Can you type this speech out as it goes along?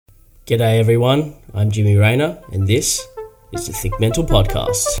G'day everyone, I'm Jimmy Rayner and this is the Think Mental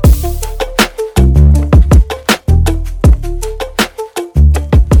Podcast.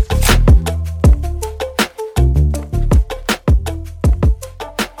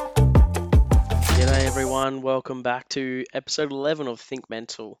 G'day everyone, welcome back to episode 11 of Think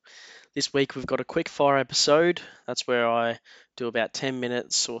Mental. This week we've got a quick fire episode. That's where I do about 10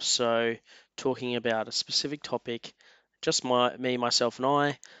 minutes or so talking about a specific topic, just me, myself and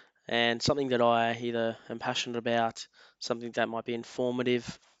I, and something that I either am passionate about, something that might be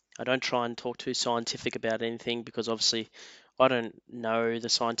informative. I don't try and talk too scientific about anything because obviously I don't know the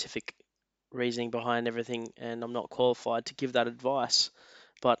scientific reasoning behind everything and I'm not qualified to give that advice.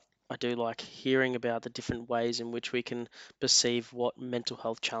 But I do like hearing about the different ways in which we can perceive what mental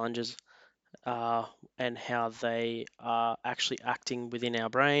health challenges are and how they are actually acting within our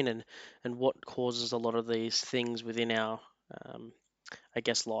brain and what causes a lot of these things within our um,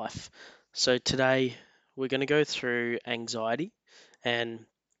 life. So today we're going to go through anxiety, and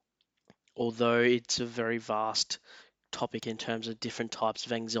although it's a very vast topic in terms of different types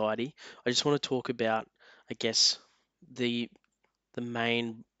of anxiety, I just want to talk about, I guess, the the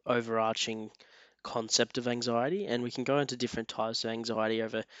main overarching concept of anxiety, and we can go into different types of anxiety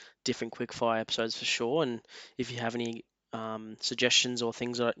over different quickfire episodes for sure. And if you have any suggestions or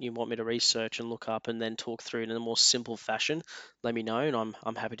things that you want me to research and look up and then talk through in a more simple fashion, let me know, and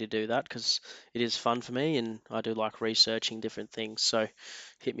I'm happy to do that because it is fun for me and I do like researching different things. So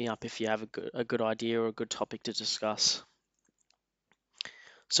hit me up if you have a good idea or a good topic to discuss.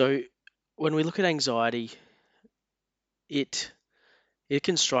 So when we look at anxiety, it it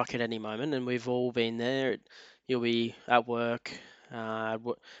can strike at any moment, and we've all been there. You'll be at work, at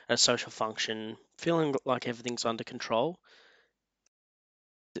a social function, feeling like everything's under control.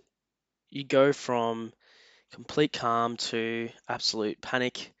 You go from complete calm to absolute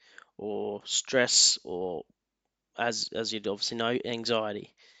panic or stress or, as you'd obviously know,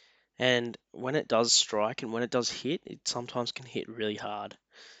 anxiety. And when it does strike and when it does hit, it sometimes can hit really hard.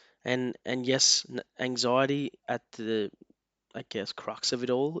 And yes, anxiety at the, I guess, crux of it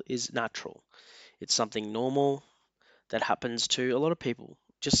all is natural. It's something normal that happens to a lot of people,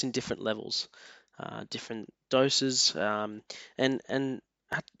 just in different levels, different doses, and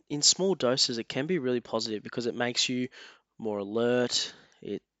in small doses, it can be really positive because it makes you more alert.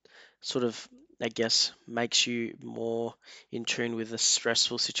 It sort of, I guess, makes you more in tune with the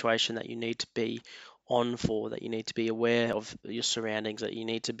stressful situation that you need to be on for, that you need to be aware of your surroundings, that you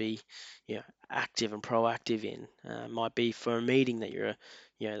need to be, active and proactive in. Might be for a meeting that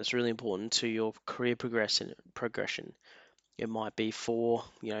that's really important to your career progression. It might be for,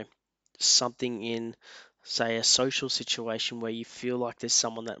 something in, say, a social situation where you feel like there's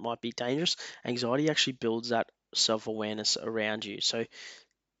someone that might be dangerous. Anxiety actually builds that self-awareness around you. So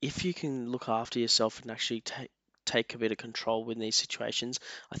if you can look after yourself and actually take a bit of control in these situations,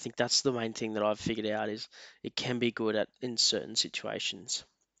 I think that's the main thing that I've figured out is it can be good at in certain situations.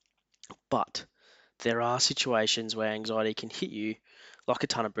 But there are situations where anxiety can hit you like a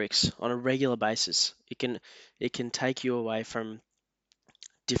ton of bricks on a regular basis. It can take you away from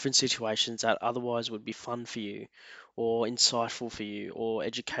different situations that otherwise would be fun for you or insightful for you or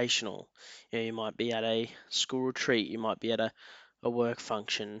educational. You might be at a school retreat, you might be at a work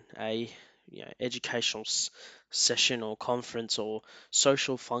function, a educational session or conference or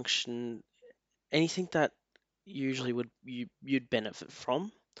social function, anything that usually you'd benefit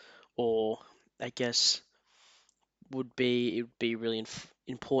from, or I guess it would be really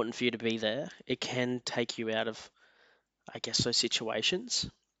important for you to be there. It can take you out of, I guess, those situations.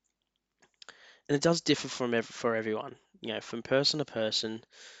 And it does differ for everyone, from person to person.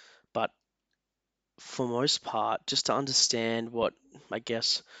 But for most part, just to understand what, I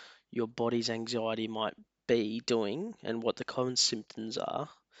guess, your body's anxiety might be doing and what the common symptoms are,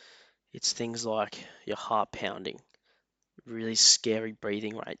 it's things like your heart pounding, really scary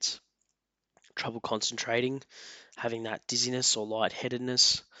breathing rates, trouble concentrating, having that dizziness or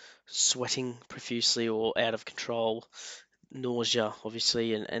lightheadedness, sweating profusely or out of control, nausea,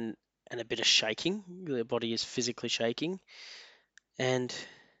 obviously, and a bit of shaking. The body is physically shaking. And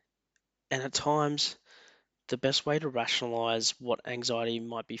and at times, the best way to rationalize what anxiety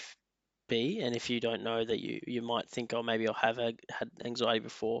might be, and if you don't know that you might think, oh, maybe I have had anxiety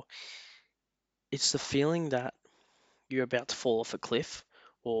before, it's the feeling that you're about to fall off a cliff,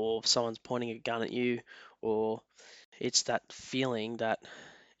 or someone's pointing a gun at you, or it's that feeling that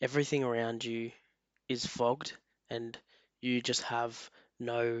everything around you is fogged and you just have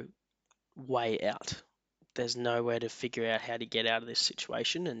no way out. There's nowhere to figure out how to get out of this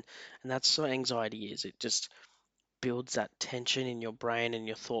situation, and that's what anxiety is. It just builds that tension in your brain and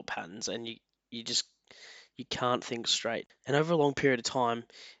your thought patterns, and you just you can't think straight. And over a long period of time,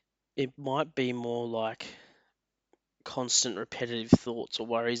 it might be more like constant repetitive thoughts or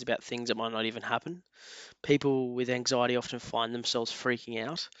worries about things that might not even happen. People with anxiety often find themselves freaking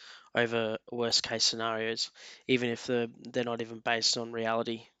out over worst case scenarios, even if they're not even based on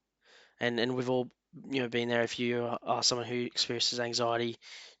reality. And we've all been there. If you are someone who experiences anxiety,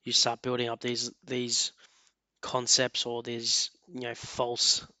 you start building up these concepts or these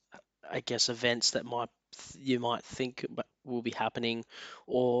false, I guess, events that you might think will be happening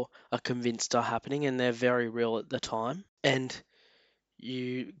or are convinced are happening, and they're very real at the time. And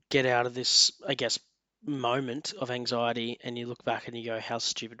you get out of this, I guess, moment of anxiety, and you look back and you go, "How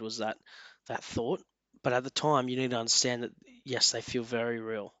stupid was that thought?" But at the time, you need to understand that yes, they feel very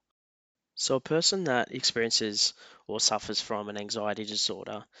real. So a person that experiences or suffers from an anxiety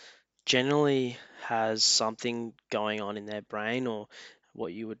disorder generally has something going on in their brain, or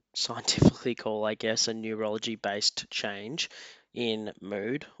what you would scientifically call, I guess, a neurology based change in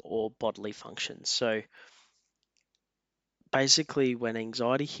mood or bodily functions. So basically, when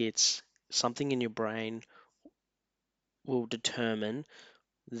anxiety hits, something in your brain will determine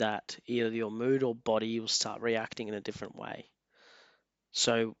that either your mood or body will start reacting in a different way.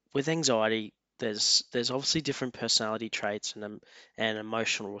 So with anxiety, there's obviously different personality traits and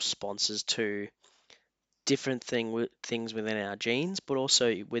emotional responses to different things within our genes, but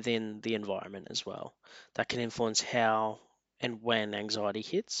also within the environment as well, that can influence how and when anxiety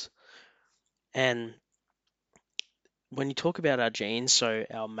hits. And when you talk about our genes, so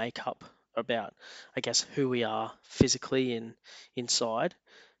our makeup, about, I guess, who we are physically and inside,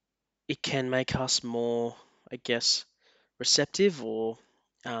 it can make us more, I guess, receptive or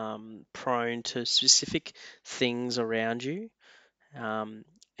prone to specific things around you, um,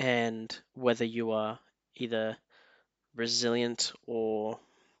 and whether you are either resilient or,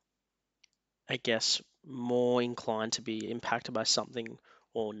 I guess, more inclined to be impacted by something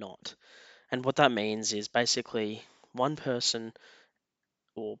or not. And what that means is basically one person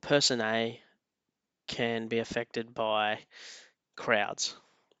or person A can be affected by crowds,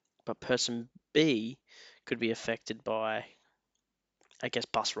 but person B could be affected by, I guess,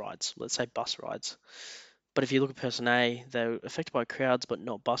 bus rides. Let's say bus rides. But if you look at person A, they're affected by crowds but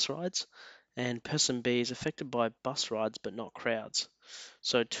not bus rides, and person B is affected by bus rides but not crowds.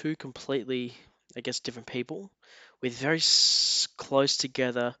 So two completely, I guess, different people with very close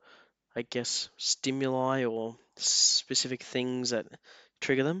together, I guess, stimuli or specific things that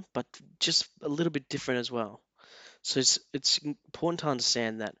trigger them, but just a little bit different as well. So it's important to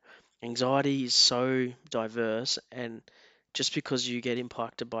understand that anxiety is so diverse, and just because you get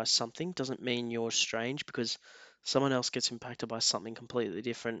impacted by something doesn't mean you're strange, because someone else gets impacted by something completely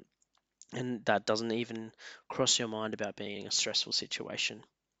different, and that doesn't even cross your mind about being in a stressful situation.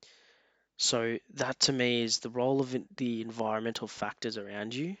 So that to me is the role of the environmental factors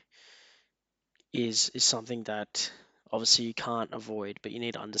around you is something that obviously you can't avoid, but you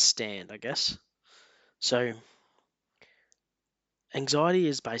need to understand, I guess. So anxiety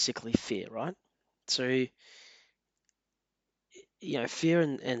is basically fear, right? So fear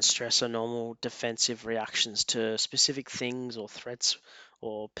and stress are normal defensive reactions to specific things or threats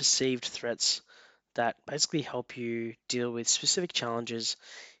or perceived threats that basically help you deal with specific challenges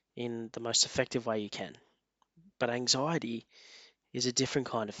in the most effective way you can. But anxiety is a different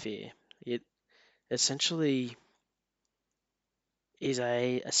kind of fear. It essentially is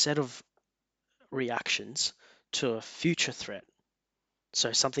a set of reactions to a future threat.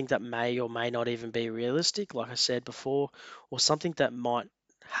 So something that may or may not even be realistic, like I said before, or something that might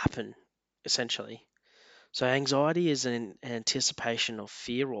happen, essentially. So anxiety is an anticipation of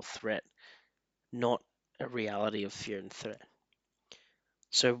fear or threat, not a reality of fear and threat.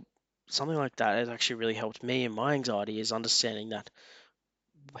 So something like that has actually really helped me in my anxiety, is understanding that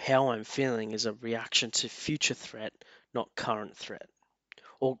how I'm feeling is a reaction to future threat, not current threat.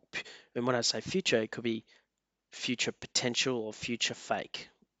 Or, and when I say future, it could be future potential or future fake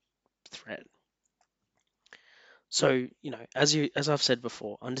threat. So, as I've said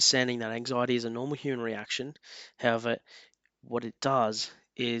before, understanding that anxiety is a normal human reaction. However, what it does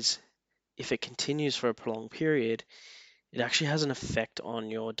is, if it continues for a prolonged period, it actually has an effect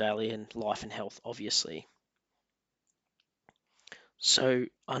on your daily and life and health, obviously. So,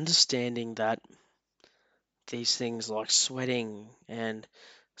 understanding that these things like sweating and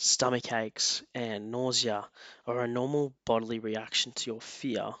stomach aches and nausea are a normal bodily reaction to your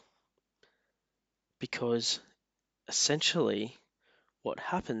fear, because essentially what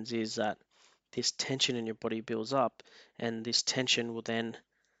happens is that this tension in your body builds up, and this tension will then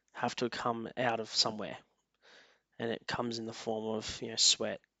have to come out of somewhere. and it comes in the form of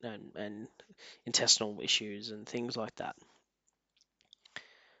sweat and intestinal issues and things like that.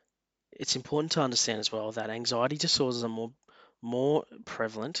 It's important to understand as well that anxiety disorders are more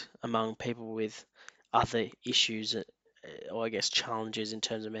prevalent among people with other issues, or I guess challenges in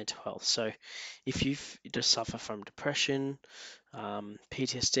terms of mental health. So if you just suffer from depression,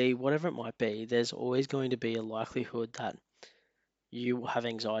 PTSD, whatever it might be, there's always going to be a likelihood that you will have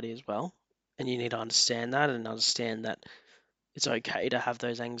anxiety as well. And you need to understand that and understand that it's okay to have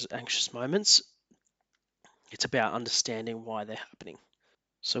those anxious moments. It's about understanding why they're happening.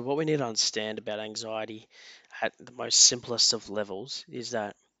 So, what we need to understand about anxiety at the most simplest of levels is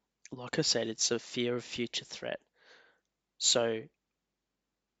that, like I said, it's a fear of future threat. So,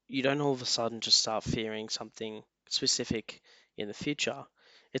 you don't all of a sudden just start fearing something specific in the future.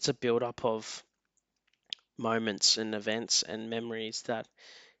 It's a build up of moments and events and memories that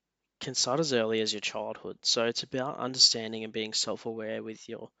can start as early as your childhood. So, it's about understanding and being self aware with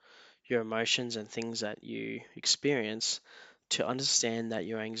your emotions and things that you experience to understand that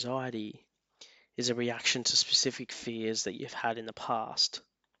your anxiety is a reaction to specific fears that you've had in the past.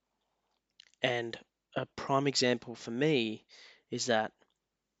 And a prime example for me is that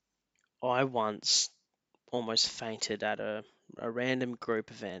I once almost fainted at a random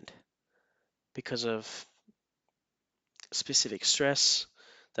group event because of specific stress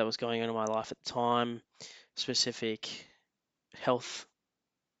that was going on in my life at the time, specific health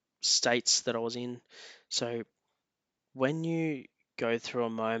states that I was in. So when you go through a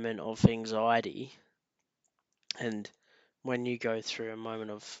moment of anxiety and when you go through a moment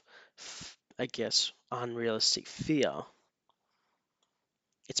of, I guess, unrealistic fear,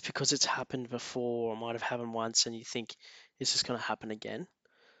 it's because it's happened before or might have happened once and you think, is this going to happen again?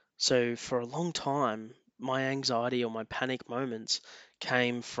 So for a long time, my anxiety or my panic moments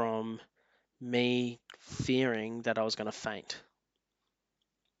came from me fearing that I was going to faint.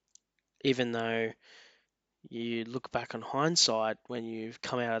 Even though you look back on hindsight when you've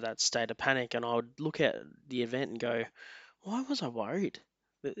come out of that state of panic, and I would look at the event and go, why was I worried?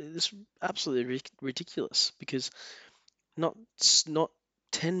 It's absolutely ridiculous because not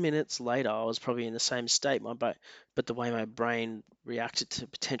 10 minutes later I was probably in the same state, but the way my brain reacted to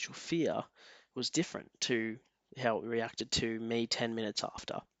potential fear was different to how it reacted to me 10 minutes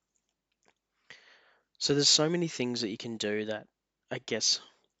after. So there's so many things that you can do that I guess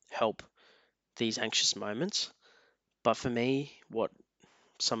help these anxious moments. But for me, what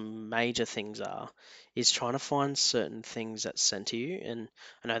some major things are is trying to find certain things that center you. And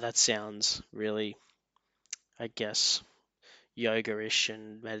I know that sounds really, I guess, yoga-ish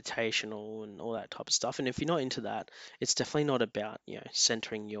and meditational and all that type of stuff. And if you're not into that, it's definitely not about,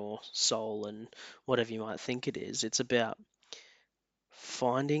 centering your soul and whatever you might think it is. It's about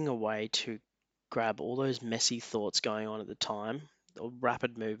finding a way to grab all those messy thoughts going on at the time, or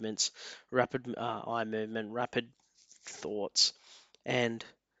rapid movements, rapid eye movement, rapid thoughts, and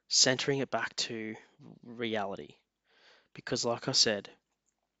centering it back to reality. Because, like I said,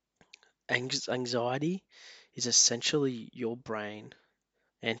 anxiety is essentially your brain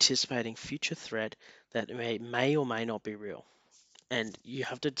anticipating future threat that may or may not be real. And you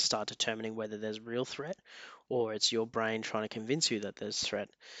have to start determining whether there's real threat or it's your brain trying to convince you that there's threat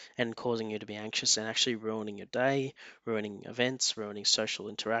and causing you to be anxious and actually ruining your day, ruining events, ruining social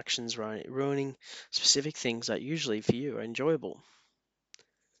interactions, ruining specific things that usually for you are enjoyable.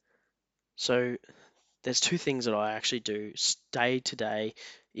 So there's two things that I actually do day to day,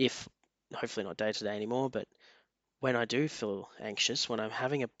 if hopefully not day to day anymore, but when I do feel anxious, when I'm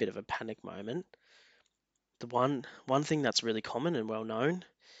having a bit of a panic moment, the one thing that's really common and well known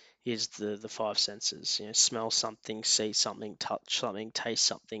is the five senses. Smell something, see something, touch something, taste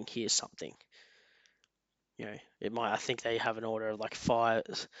something, hear something. It might. I think they have an order of like five,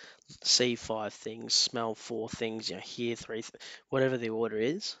 see five things, smell four things, hear three, whatever the order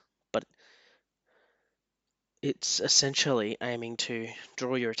is. But it's essentially aiming to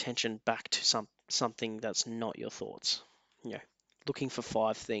draw your attention back to something that's not your thoughts. You know, looking for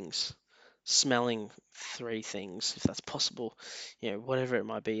five things, smelling three things, if that's possible. Whatever it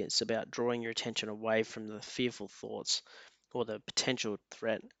might be, it's about drawing your attention away from the fearful thoughts or the potential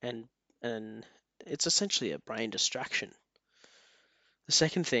threat, and it's essentially a brain distraction. The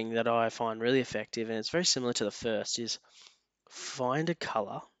second thing that I find really effective, and it's very similar to the first, is find a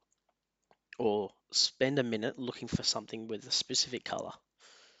color or spend a minute looking for something with a specific color.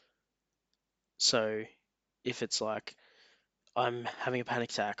 So if it's like I'm having a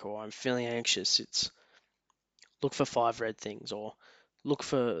panic attack or I'm feeling anxious, it's look for five red things or look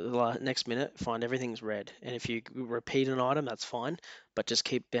for the next minute, find everything's red. And if you repeat an item, that's fine, but just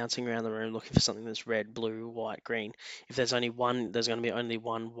keep bouncing around the room looking for something that's red, blue, white, green. If there's only one, there's going to be only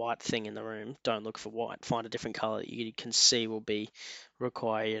one white thing in the room. Don't look for white. Find a different color that you can see will be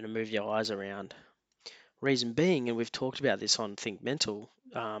require you to move your eyes around. Reason being, and we've talked about this on Think Mental,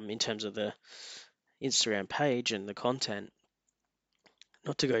 in terms of the Instagram page and the content.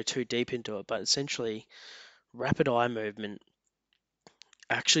 Not to go too deep into it, but essentially, rapid eye movement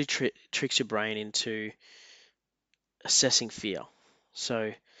actually tricks your brain into assessing fear.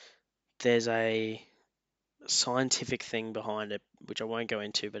 So there's a scientific thing behind it, which I won't go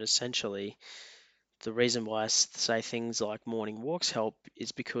into, but essentially, the reason why I say things like morning walks help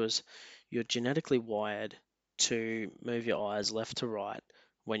is because you're genetically wired to move your eyes left to right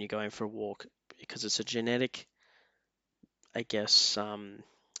when you're going for a walk, because it's a genetic, I guess,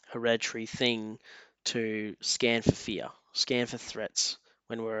 hereditary thing to scan for fear, scan for threats.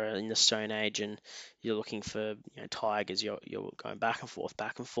 When we're in the Stone Age and you're looking for, tigers, you're going back and forth,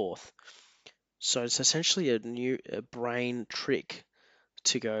 back and forth. So it's essentially a brain trick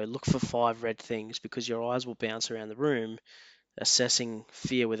to go look for five red things because your eyes will bounce around the room, assessing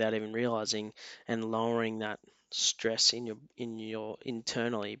fear without even realizing, and lowering that stress in your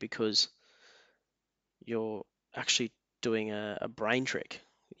internally because you're actually doing a brain trick.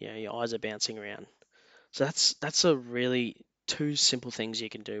 Your eyes are bouncing around. So that's a really two simple things you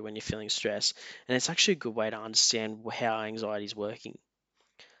can do when you're feeling stressed, and it's actually a good way to understand how anxiety is working.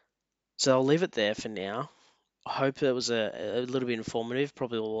 So I'll leave it there for now. I hope that was a little bit informative,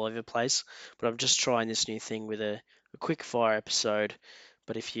 probably all over the place, but I'm just trying this new thing with a quick fire episode.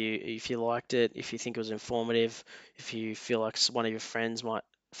 But if you liked it, if you think it was informative, if you feel like one of your friends,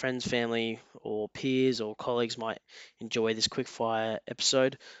 family, or peers or colleagues might enjoy this quick fire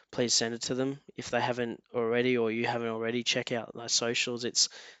episode, please send it to them. If they haven't already, or you haven't already, check out my socials. It's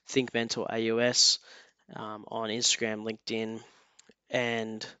Think Mental AUS, on Instagram, LinkedIn,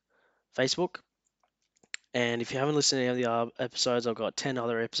 and Facebook. And if you haven't listened to any of the other episodes, I've got 10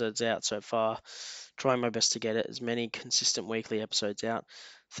 other episodes out so far. Trying my best to get it as many consistent weekly episodes out.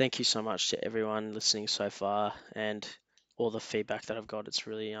 Thank you so much to everyone listening so far and all the feedback that I've got. It's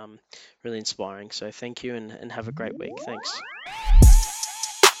really inspiring. So thank you and have a great week. Thanks.